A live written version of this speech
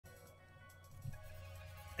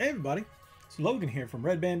Hey everybody, it's Logan here from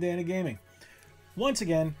Red Bandana Gaming. Once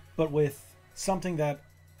again, but with something that,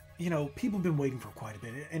 people have been waiting for quite a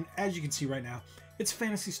bit. And as you can see right now, it's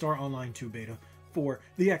Phantasy Star Online 2 beta for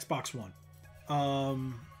the Xbox One.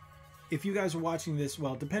 If you guys are watching this,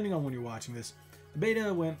 well, depending on when you're watching this, the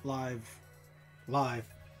beta went live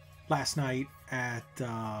last night at,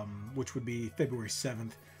 which would be February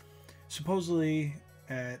 7th, supposedly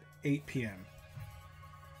at 8 p.m.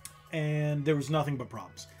 And there was nothing but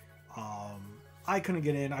problems. I couldn't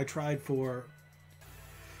get in. I tried for,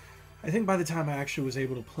 I think by the time I actually was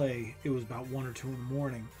able to play, it was about 1 or 2 in the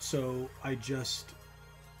morning. So I just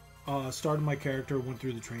started my character, went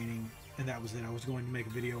through the training, and that was it. I was going to make a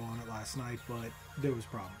video on it last night, but there was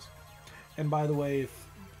problems. And by the way, if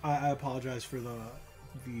I apologize for the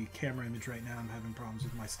camera image right now. I'm having problems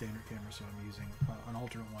with my standard camera, so I'm using an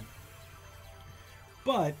alternate one.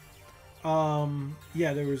 But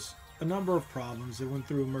yeah, there was a number of problems. It went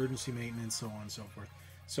through emergency maintenance, so on and so forth.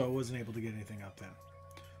 So I wasn't able to get anything up then.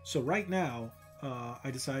 So right now, I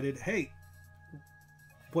decided, hey,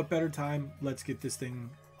 what better time? Let's get this thing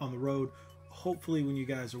on the road. Hopefully when you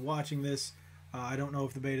guys are watching this, I don't know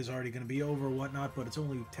if the beta is already going to be over or whatnot, but it's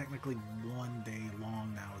only technically 1 day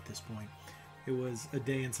long now at this point. It was a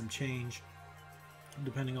day and some change,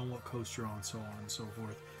 depending on what coast you're on, so on and so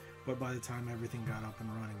forth. But by the time everything got up and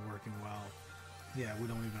running, working well, yeah, we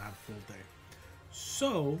don't even have a full day.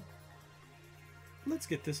 So, let's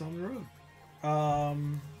get this on the road.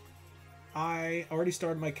 I already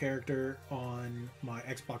started my character on my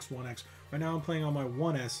Xbox One X. Right now I'm playing on my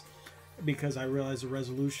One S because I realized the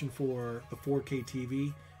resolution for the 4K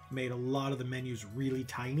TV made a lot of the menus really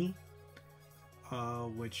tiny,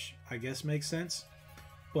 which I guess makes sense.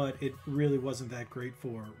 But it really wasn't that great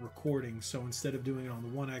for recording, so instead of doing it on the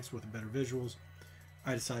One X with better visuals,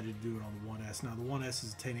 I decided to do it on the One S. Now the One S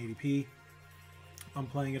is 1080p. I'm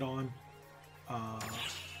playing it on,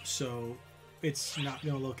 so it's not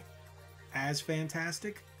going to look as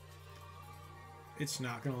fantastic. It's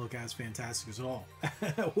not going to look as fantastic at all.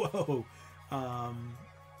 Whoa.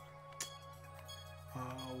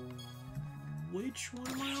 Which one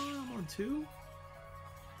am I on? I'm on 2?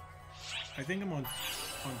 I think I'm on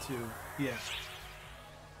 2. Yeah.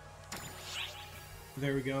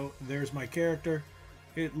 There we go. There's my character.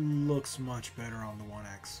 It looks much better on the One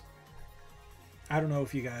X. I don't know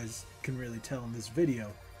if you guys can really tell in this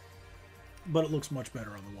video, but it looks much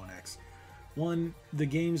better on the One X. The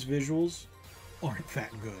game's visuals aren't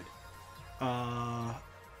that good.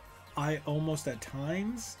 I almost at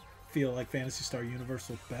times feel like Phantasy Star Universe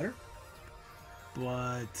looks better,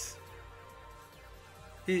 but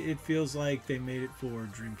it feels like they made it for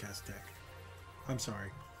Dreamcast tech. I'm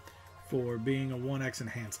sorry. For being a 1X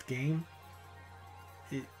enhanced game.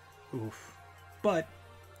 Oof. But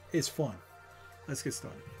it's fun. Let's get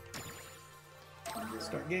started.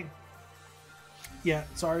 Start game. Yeah,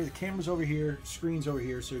 sorry, the camera's over here, screen's over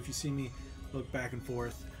here, so if you see me look back and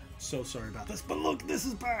forth, so sorry about this. But look, this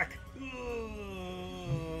is back!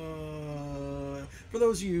 For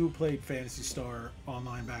those of you who played Phantasy Star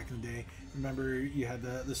Online back in the day, remember you had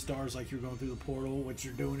the stars like you were going through the portal, which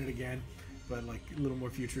you're doing it again, but like a little more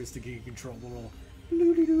futuristic. You can control the little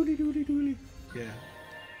doody doody doody doody. Yeah.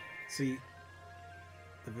 See,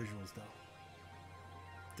 the visuals though.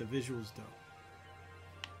 The visuals though.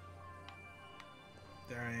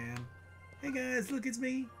 There I am. Hey guys, look, it's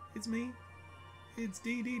me. It's me. It's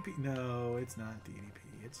DDP. No, it's not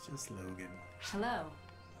DDP. It's just Logan. Hello.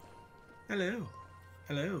 Hello.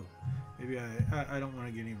 Hello. Maybe I don't want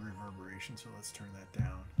to get any reverberation, so let's turn that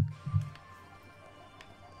down.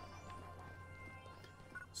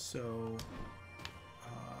 So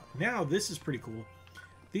now this is pretty cool.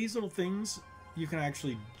 These little things, you can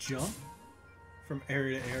actually jump from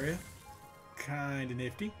area to area. Kind of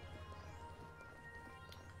nifty.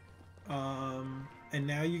 And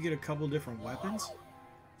now you get a couple different weapons.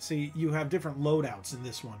 See, you have different loadouts in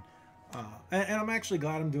this one. And I'm actually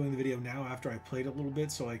glad I'm doing the video now after I played it a little bit,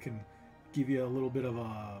 so I can give you a little bit of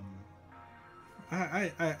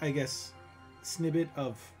I guess, snippet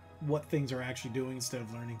of what things are actually doing instead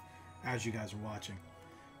of learning as you guys are watching.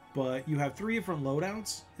 But you have 3 different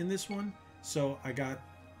loadouts in this one. So I got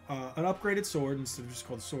an upgraded sword instead of just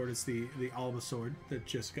called sword. It's the Alba sword, the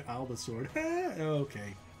Jessica Alba sword.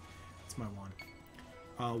 Okay, that's my one.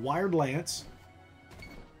 Wired lance.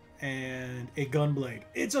 And a gunblade.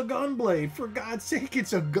 It's a gunblade! For God's sake,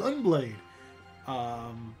 it's a gunblade!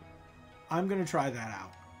 I'm gonna try that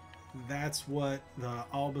out. That's what the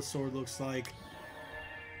Alba sword looks like.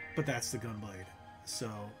 But that's the gunblade.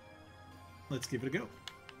 So, let's give it a go.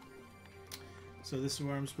 So this is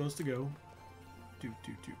where I'm supposed to go.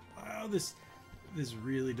 Wow, this This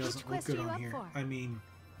really doesn't look good on here. For? I mean,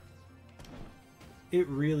 it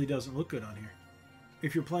really doesn't look good on here.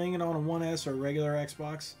 If you're playing it on a 1S or regular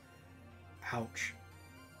Xbox, ouch.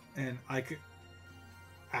 And I could...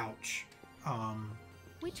 Ouch.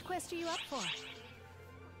 Which quest are you up for?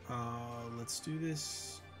 Let's do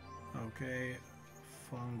this. Okay.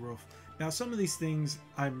 Fawn growth. Now, some of these things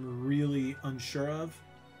I'm really unsure of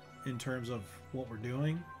in terms of what we're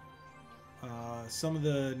doing. Some of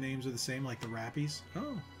the names are the same, like the Rappies.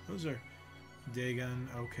 Oh, those are Dagon.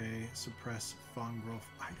 Okay, suppress Fawn growth.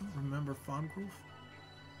 I don't remember Fawn growth.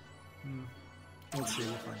 Let's see.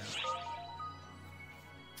 We'll find out.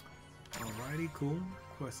 Alrighty, cool.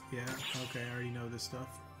 Quest. Yeah. Okay, I already know this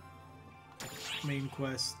stuff. Main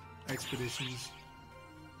quest, expeditions,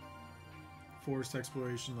 forest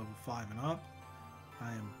exploration, level 5 and up.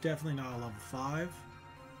 I am definitely not a level 5.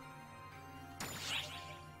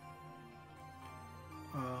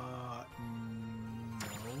 No,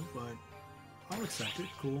 but I'll accept it.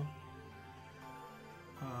 Cool.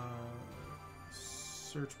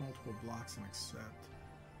 Search multiple blocks and accept.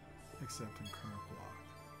 Accept in current block.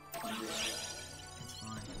 That's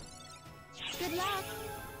fine. Good luck.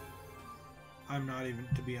 I'm not even,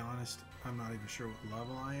 to be honest, I'm not even sure what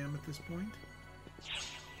level I am at this point.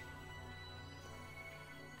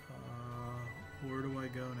 Where do I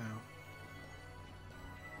go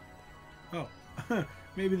now? Oh,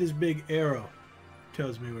 maybe this big arrow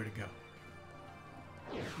tells me where to go.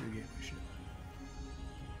 Regateway ship.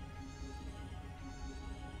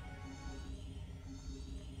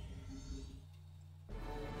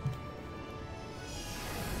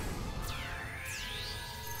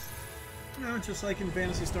 No, just like in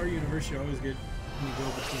Phantasy Star Universe, you always get, when you go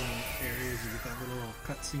between areas, you get that little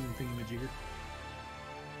cutscene thingamajigger.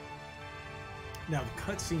 Now, the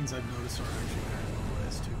cutscenes I've noticed are actually kind of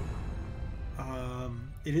OS too.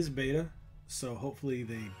 It is beta, so hopefully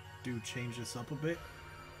they do change this up a bit.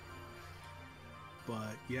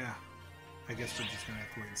 But yeah, I guess we're just gonna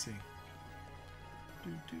have to wait and see.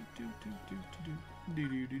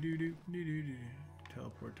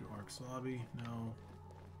 Teleport to Ark's lobby. No.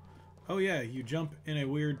 Oh yeah, you jump in a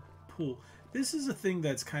weird pool. This is a thing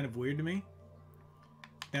that's kind of weird to me.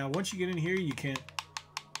 Now, once you get in here, you can't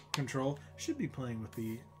control. Should be playing with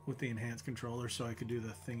the enhanced controller so I could do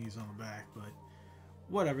the thingies on the back, but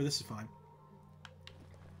whatever, this is fine.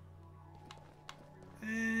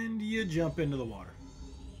 And you jump into the water.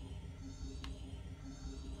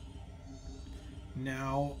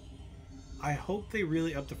 Now, I hope they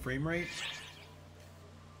really up the frame rate.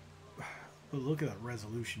 But look at that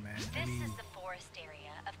resolution, man. I mean, this is the forest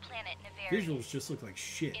area of planet Nevaria. Visuals just look like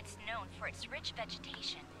shit. It's known for its rich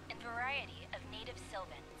vegetation and variety of native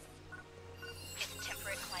sylvans. Its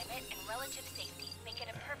temperate climate and relative safety make it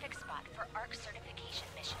a perfect spot for ARC certification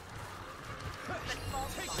missions. But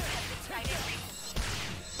false spots have been cited recently.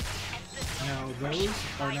 Now those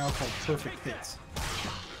are now called perfect hits.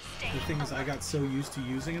 The thing is, I got so used to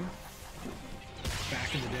using them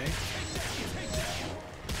back in the day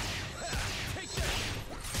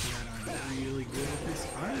that I'm really good at this.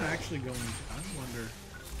 I'm actually going to, I wonder,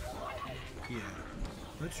 yeah,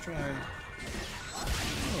 let's try.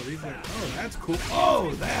 Oh, these are, oh, that's cool.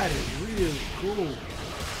 Oh, that is really cool.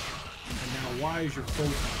 And now, why is your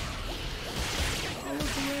phone? Oh,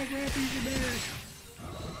 look, the rag rappies are back.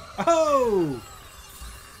 Oh!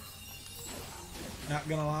 Not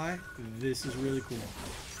gonna lie, this is really cool.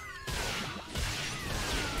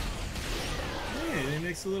 Hey, they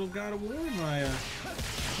mixed a little God of War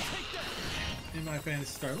in my Phantasy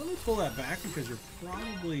Star. Let me pull that back because you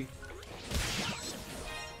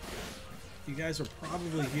guys are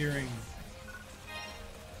probably hearing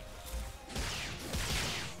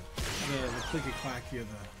the clicky clacky of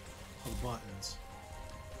the buttons.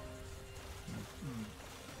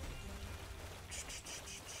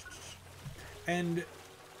 And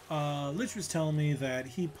Lich was telling me that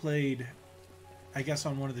he played, I guess,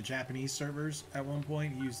 on one of the Japanese servers at one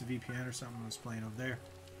point. He used the VPN or something and was playing over there.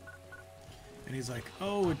 And he's like,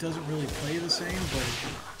 oh, it doesn't really play the same, but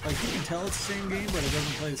like you can tell it's the same game, but it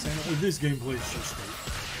doesn't play the same. Oh, this game plays just great.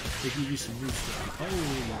 They give you some new stuff.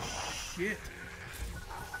 Holy shit.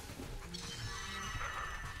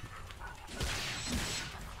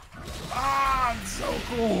 Ah, it's so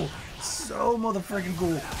cool. So motherfucking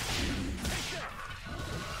cool.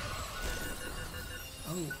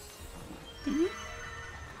 Oh.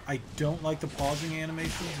 I don't like the pausing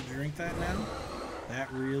animation to drink that now.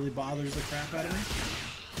 That really bothers the crap out of me.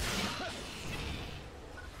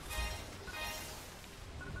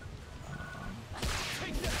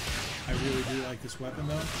 I really do like this weapon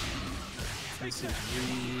though. This is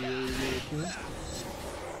really, really cool.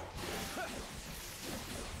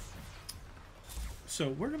 So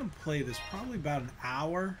we're gonna play this probably about an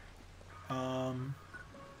hour,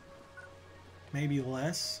 maybe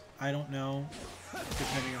less. I don't know,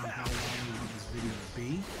 depending on how long we want this video to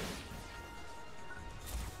be.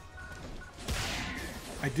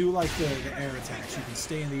 I do like the air attacks. You can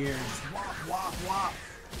stay in the air and just whop, whop, whop.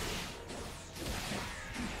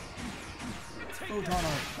 Photon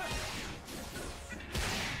art.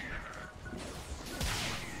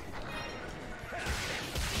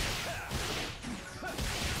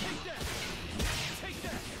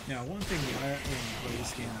 Now, one thing that when I play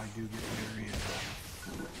this game, I do get very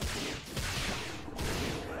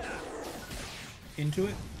into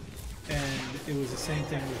it, and it was the same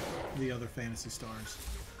thing with the other Phantasy Stars.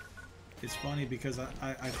 It's funny because I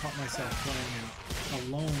caught myself playing it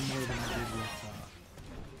alone more than I did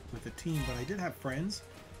with a team, but I did have friends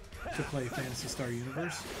to play Phantasy Star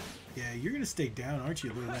Universe. Yeah, you're gonna stay down, aren't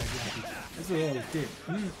you, little rag yappy? That's what I always did.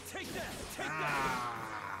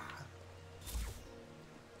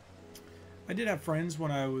 I did have friends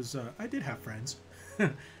when I was. I did have friends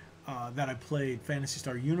that I played Phantasy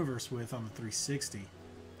Star Universe with on the 360.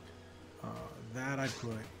 That I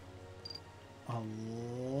put a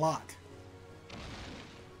lot.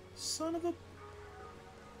 Son of a.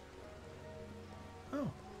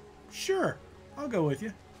 Oh, sure. I'll go with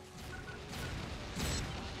you.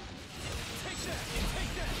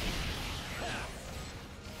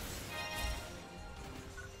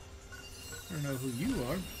 I don't know who you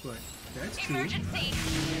are, but that's cool. Emergency!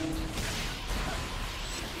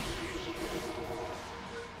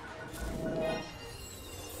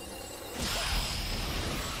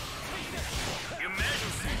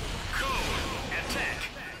 Emergency! Code! Attack!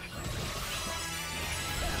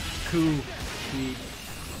 Cool. Sweet.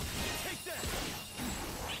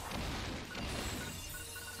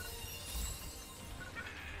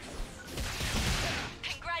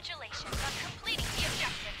 Congratulations on completing the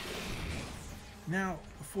objective. Now,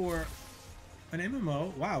 for an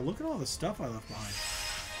MMO, wow, look at all the stuff I left behind.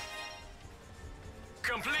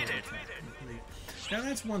 Completed! Now,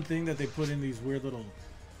 that's one thing that they put in these weird little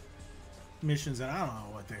missions that I don't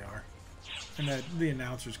know what they are. And that the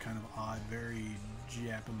announcer's kind of odd, very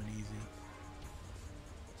Japanese-y.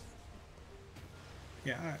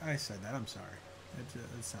 Yeah, I said that. I'm sorry.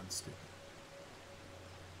 It sounds stupid.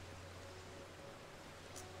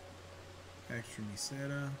 Extra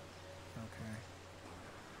Misera. Okay.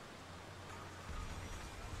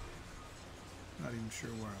 Not even sure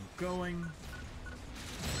where I'm going.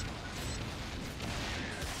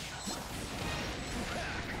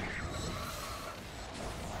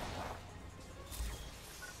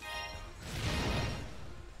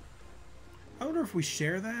 I wonder if we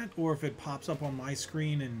share that or if it pops up on my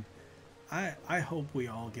screen, and I hope we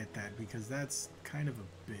all get that because that's kind of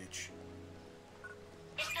a bitch.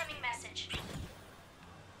 Incoming message.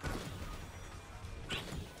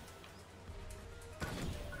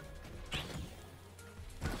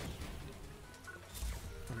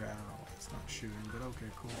 Okay, I don't know why it's not shooting, but okay,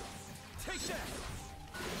 cool. Take that!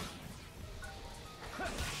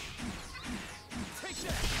 Take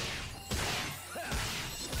that!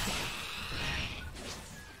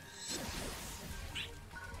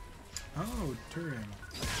 Oh, turret ammo.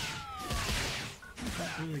 I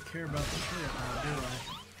don't really care about the turret now, do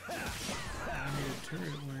I? I need a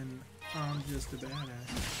turret when I'm just a badass.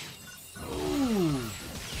 Ooh!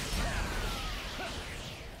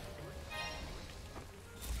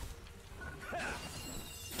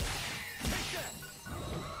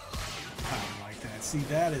 I don't like that. See,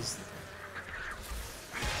 that is...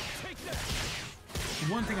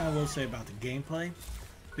 One thing I will say about the gameplay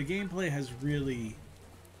has really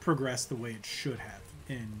progressed the way it should have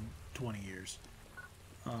in 20 years.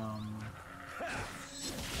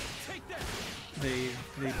 They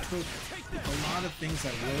took a lot of things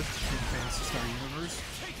that worked in Phantasy Star Universe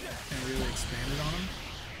and really expanded on them,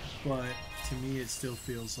 but to me it still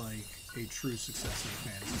feels like a true successor of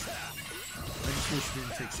Phantasy Star. I just wish it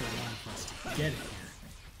didn't take so long for us to get it here.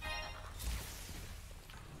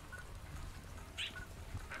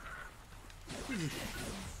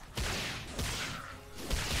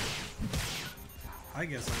 I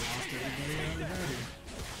guess I lost everybody out of here.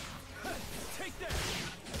 Take that!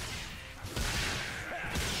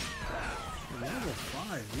 Level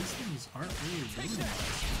 5, these things aren't really doing much.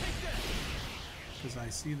 Because I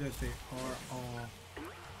see that they are all...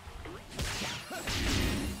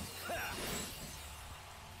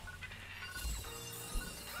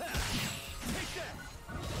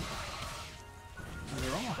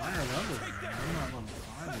 They're all higher level than me. I'm not level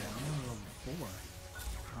 5 yet, I'm only level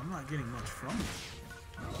 4. I'm not getting much from it.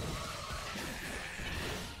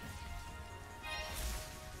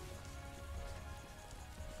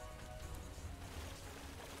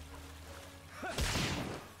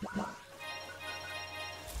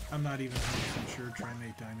 I'm not even 100% sure.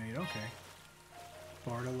 Trimate, Dimate. Okay.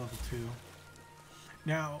 Barda level 2.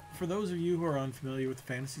 Now, for those of you who are unfamiliar with the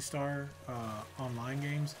Phantasy Star online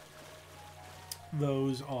games,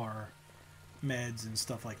 those are meds and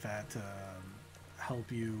stuff like that to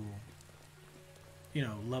help you, you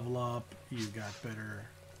know, level up. You got better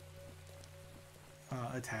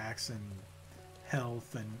attacks and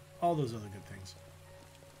health and all those other good things.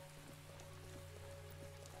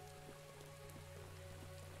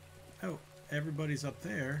 Oh, everybody's up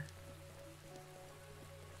there.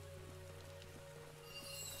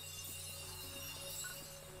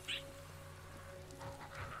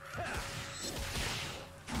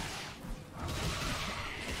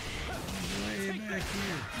 Way back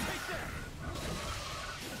here.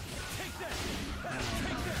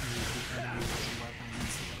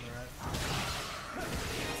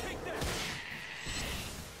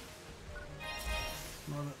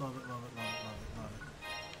 Love it, love it, love it, love it, love it, love it.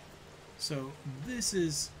 So this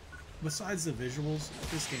is, besides the visuals,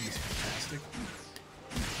 this game is fantastic.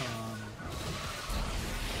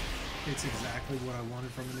 It's exactly what I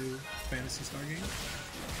wanted from a new Phantasy Star game.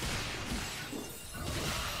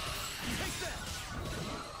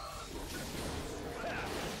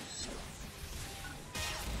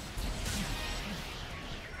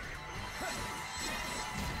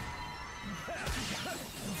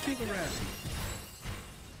 Keep it rad.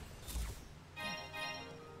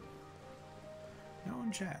 No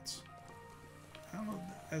one chats. I don't know,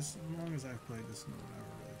 as long as I've played this, no one ever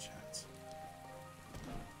really chats.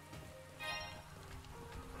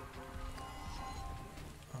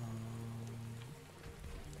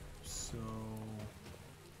 So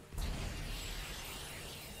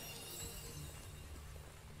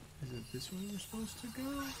is it this way we're supposed to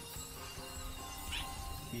go?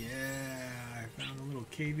 Yeah, I found a little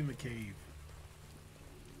cavey McCave.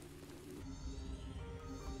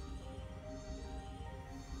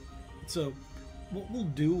 So what we'll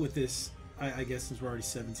do with this, I guess since we're already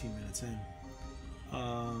 17 minutes in,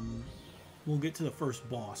 we'll get to the first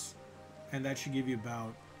boss, and that should give you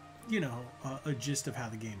about, you know, a gist of how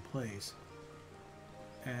the game plays.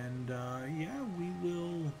 And yeah,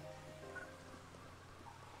 we'll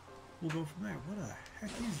go from there. What the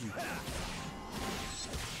heck is you?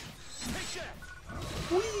 Take that!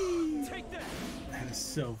 Whee! Take that! That is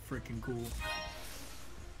so freaking cool.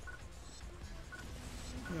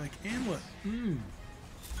 They're like, and what? And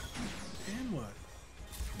what?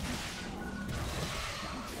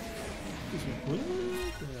 What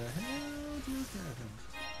the hell just happened?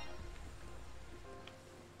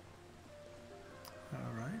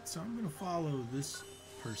 Alright, so I'm gonna follow this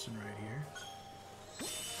person right here.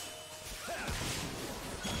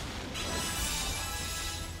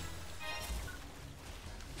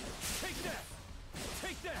 Take that!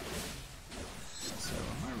 Take that! So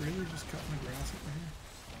am I really just cutting the grass over here?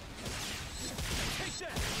 Take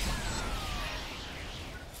that!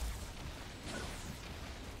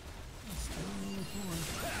 Still on the floor.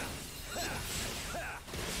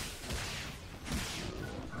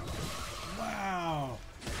 Wow!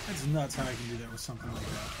 That's nuts how I can do that with something like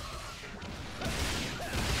that.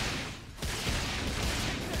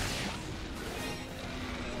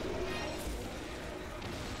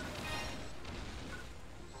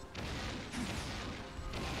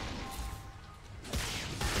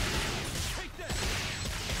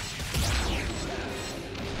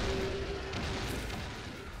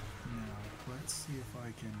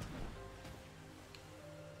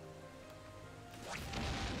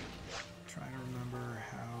 Trying to remember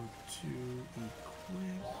how to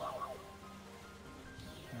equip.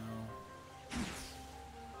 No,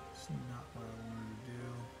 it's not what I wanted to do.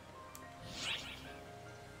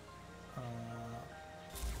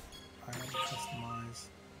 Item customize.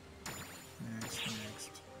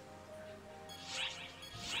 Next.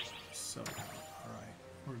 So, alright,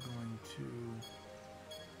 we're going to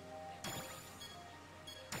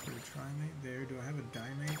put a trimate there. Do I have a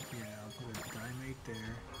dimate? Yeah, I'll put a dimate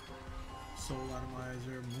there. Soul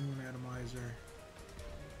atomizer, moon atomizer.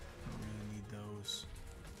 Don't really need those.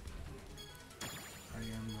 I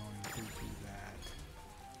am going to do that.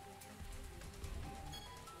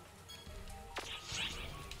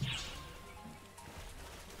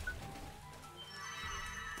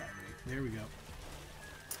 Dimate. There we go.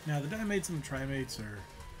 Now the dimates and the trimates are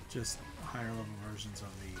just higher level versions of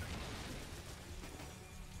the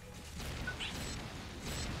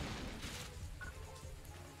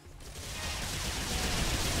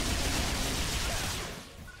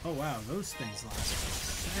oh wow, those things last for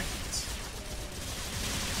seconds.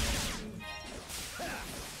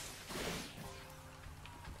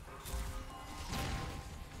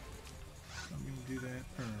 So I'm gonna do that.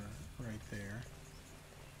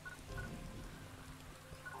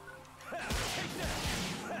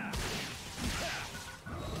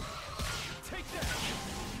 Take that! Take that!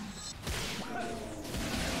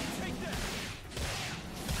 Take that!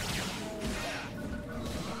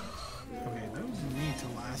 Okay, those need to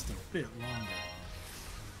last a bit longer.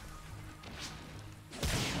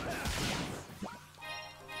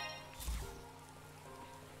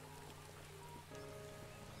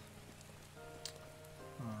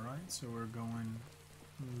 Alright, so we're going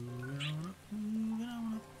moving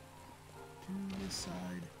on up to this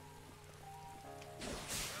side.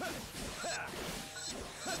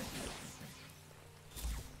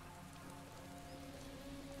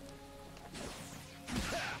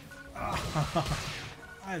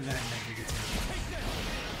 That never gets in.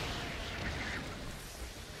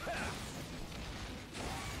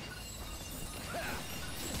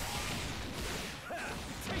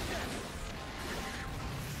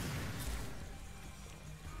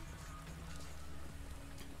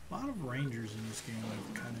 A lot of rangers in this game,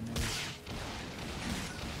 I've kind of noticed.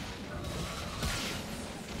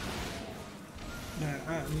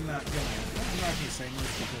 I'm not gonna say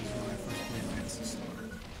much because when I first played Phantasy Star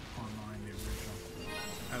Online, the original,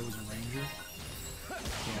 I was a ranger. But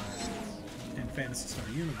in Phantasy Star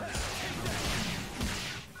Universe,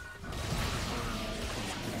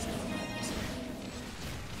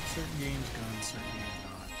 certain games guns, certain games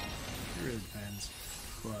not. It really depends.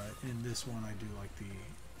 But in this one, I do like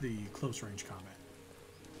the close range combat.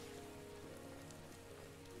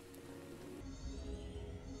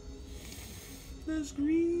 Let's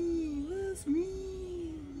green, let's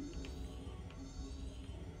green.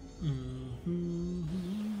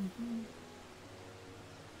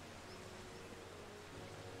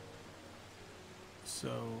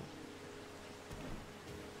 So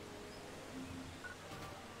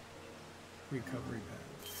recovery pad.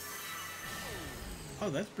 Oh,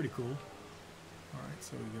 that's pretty cool. Alright,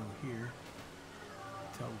 so we go here.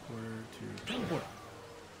 Teleporter to teleport.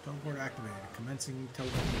 Teleport activated. Commencing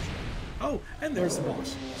teleportation. Oh, and there's the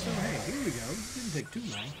boss. So hey, here we go. Didn't take too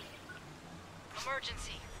long.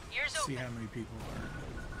 Emergency. Ears See open. how many people are.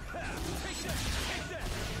 Take that! Take that!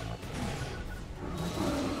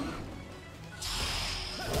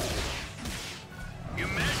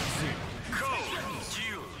 Emergency. Code.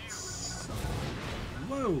 Use.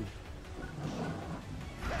 Whoa! Use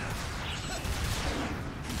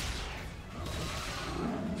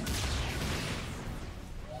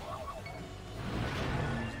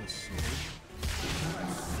the sword.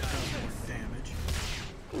 Does more damage.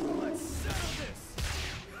 Let's settle this!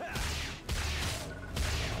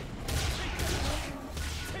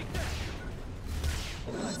 Take that!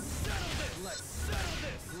 Let's settle this! Let's settle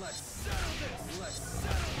this! Let's settle this! Let's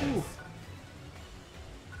settle this! Ooh.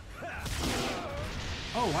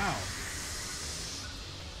 Oh wow!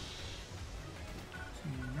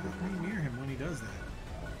 Not be near him when he does that.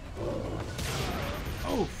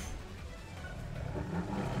 Oh!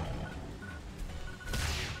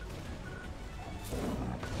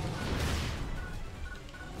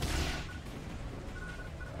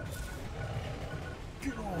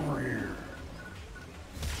 Get over here!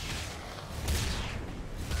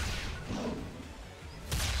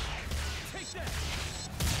 Take that!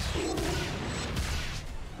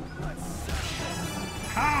 Let's settle this!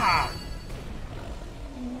 Ha!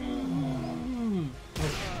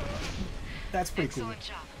 That's pretty cool. Excellent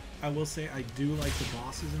job. I will say I do like the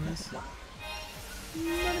bosses in this. You're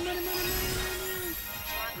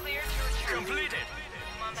clear to return. Completed.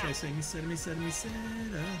 Come on Should I back. say me said.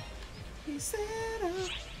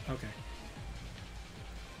 Okay.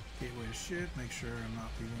 Gateway to shit. Make sure I'm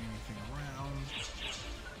not leaving anything around.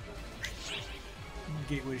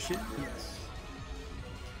 Gateway to shit. Yes.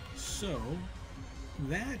 So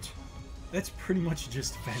that's pretty much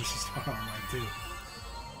just Phantasy Star Online too.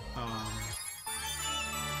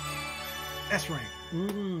 S rank.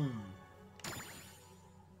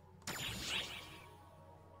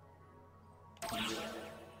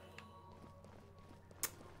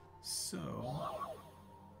 So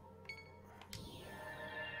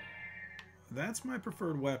that's my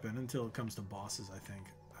preferred weapon until it comes to bosses, I think.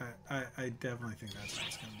 I definitely think that's what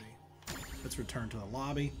it's going to be. Let's return to the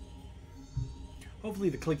lobby. Hopefully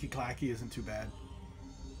the clicky-clacky isn't too bad.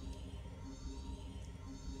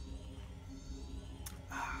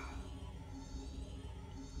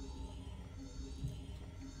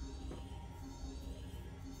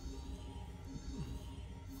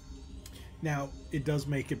 Now, it does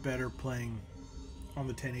make it better playing on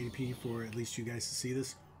the 1080p for at least you guys to see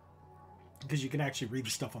this, because you can actually read the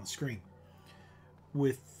stuff on the screen.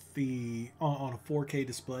 With the on a 4K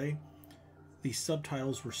display, the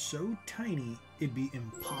subtitles were so tiny it'd be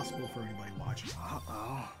impossible for anybody watching.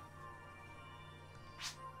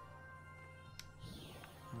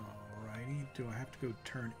 Do I have to go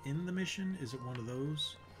turn in the mission? Is it one of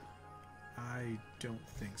those? I don't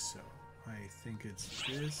think so. I think it's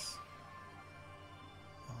this.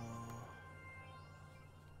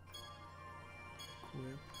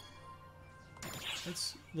 Equip.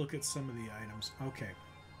 Let's look at some of the items. Okay.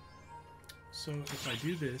 So if I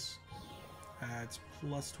do this, it's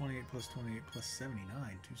plus 28, plus 28, plus 79,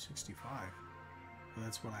 265. Well,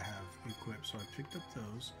 that's what I have equipped. So I picked up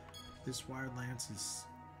those. This wired lance is...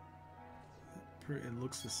 it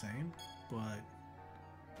looks the same, but...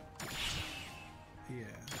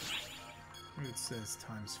 yeah. It says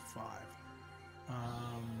times 5.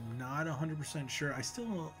 Not 100% sure. I'm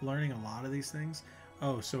still learning a lot of these things.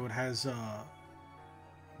 Oh, so it has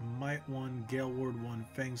Might 1, Gale Ward 1,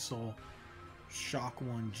 Fang Soul, Shock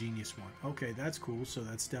 1, Genius 1. Okay, that's cool. So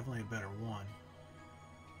that's definitely a better one.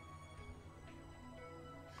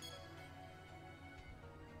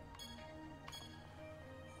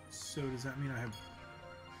 So does that mean I have...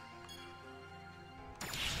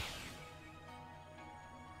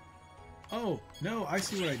 oh, no, I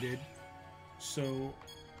see what I did. So,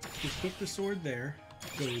 equip the sword there,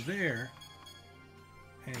 go there,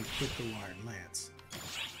 and equip the wired lance.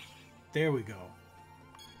 There we go.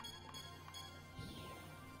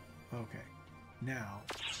 Okay. Now,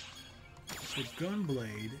 the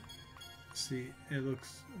gunblade, see, it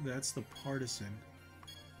looks, that's the partisan.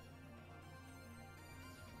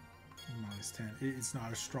 Minus 10. It's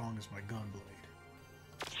not as strong as my gunblade.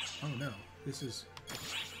 Oh no, this is...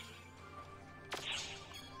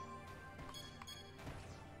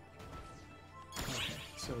 okay,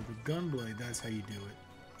 so the gunblade, that's how you do it.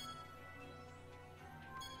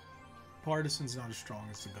 Partisan's not as strong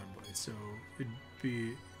as the gunblade, so it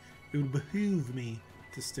would behoove me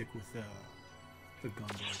to stick with the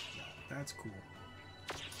gunblade. That's cool.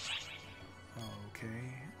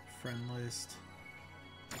 Okay, friend list.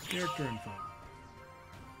 Character info.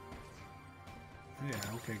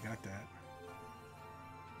 Yeah, okay, got that.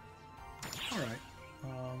 Alright.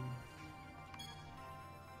 Alrighty.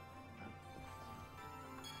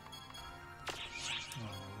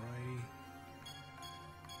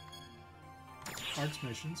 Arts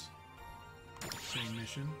missions. Same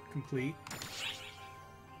mission. Complete.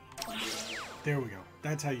 There we go.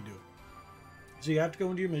 That's how you do it. So you have to go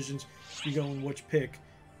into your missions. You go in which pick.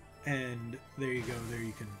 And there you go. There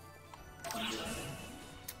you can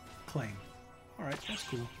claim. Alright, that's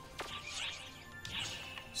cool.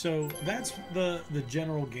 So that's the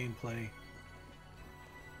general gameplay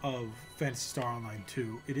of Phantasy Star Online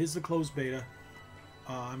 2. It is the closed beta.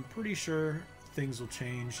 I'm pretty sure things will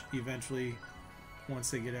change eventually.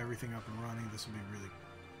 Once they get everything up and running, this will be really,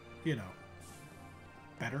 you know,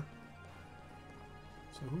 better.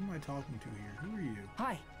 So who am I talking to here? Who are you?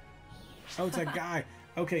 Hi. Oh, it's that guy.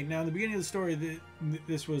 Okay, now in the beginning of the story,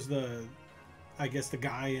 this was the, I guess, the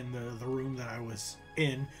guy in the room that I was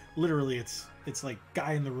in. Literally, it's like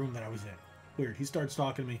guy in the room that I was in. Weird. He starts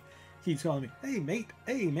talking to me. He keeps calling me, hey, mate.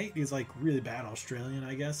 Hey, mate. He's like really bad Australian,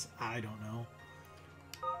 I guess. I don't know.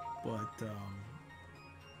 But,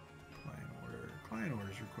 client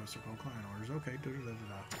orders requests are called client orders. Okay,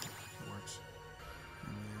 da-da-da-da-da. It works.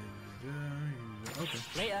 Okay.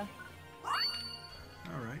 Later.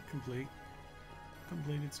 Alright, complete.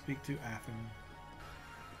 Completed. Speak to Affin.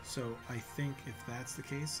 So I think if that's the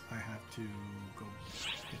case, I have to go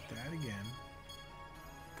hit that again.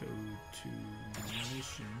 Go to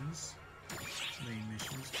missions. Main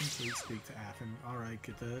missions. Complete. Speak to Affin. Alright,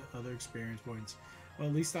 get the other experience points. Well,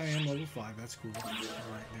 at least I am level 5. That's cool. Alright,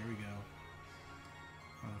 there we go.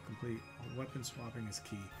 Complete. Weapon swapping is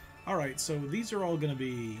key. Alright, so these are all going to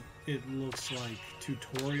be, it looks like,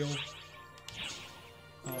 tutorial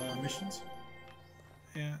missions.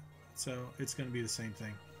 Yeah, so it's going to be the same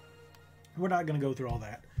thing. We're not going to go through all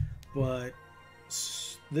that, but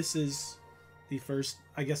this is the first,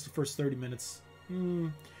 I guess the first 30 minutes.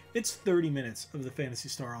 It's 30 minutes of the Phantasy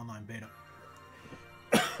Star Online beta.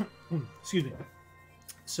 Excuse me.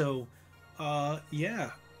 So,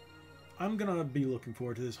 yeah, I'm going to be looking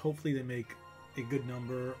forward to this. Hopefully they make a good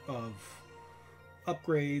number of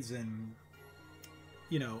upgrades and,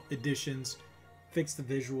 you know, additions, fix the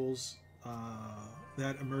visuals.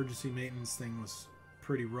 That emergency maintenance thing was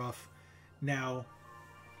pretty rough. Now,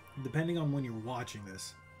 depending on when you're watching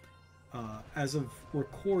this, as of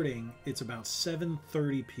recording, it's about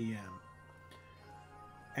 7:30 p.m.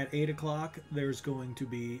 At 8 o'clock, there's going to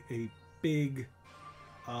be a big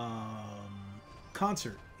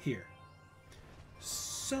concert here.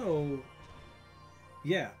 So,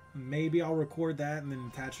 yeah, maybe I'll record that and then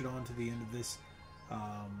attach it on to the end of this.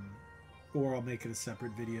 Or I'll make it a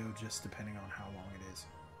separate video, just depending on how long it is.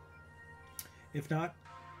 If not,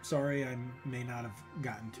 Sorry, I may not have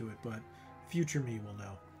gotten to it, but future me will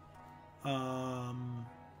know.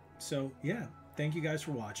 So yeah, thank you guys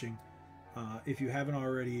for watching. If you haven't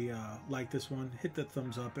already liked this one, hit that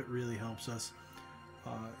thumbs up. It really helps us.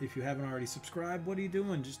 If you haven't already subscribed, what are you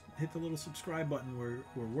doing? Just hit the little subscribe button.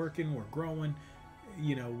 We're working, we're growing.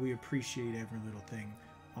 You know, we appreciate every little thing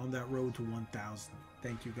on that road to 1,000.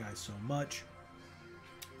 Thank you guys so much.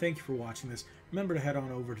 Thank you for watching this. Remember to head on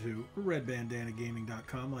over to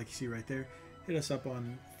redbandanagaming.com, like you see right there. Hit us up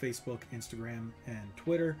on Facebook, Instagram, and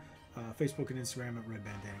Twitter. Facebook and Instagram at Red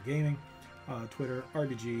Bandana Gaming. Twitter,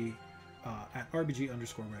 RBG, at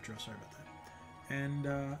RBG_retro. Sorry about that.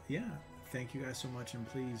 And yeah, thank you guys so much. And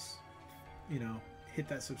please, you know, hit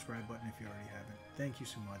that subscribe button if you already haven't. Thank you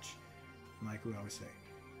so much. And like we always say,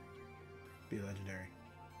 be legendary.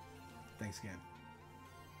 Thanks again.